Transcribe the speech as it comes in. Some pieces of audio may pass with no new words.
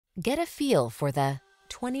Get a feel for the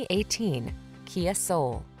 2018 Kia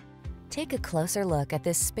Soul. Take a closer look at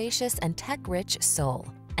this spacious and tech-rich Soul.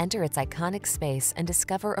 Enter its iconic space and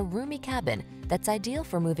discover a roomy cabin that's ideal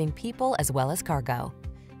for moving people as well as cargo.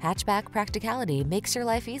 Hatchback practicality makes your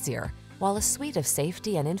life easier, while a suite of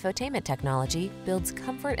safety and infotainment technology builds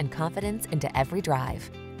comfort and confidence into every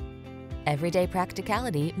drive. Everyday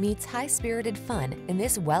practicality meets high-spirited fun in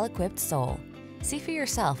this well-equipped Soul. See for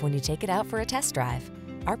yourself when you take it out for a test drive.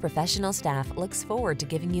 Our professional staff looks forward to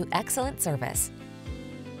giving you excellent service.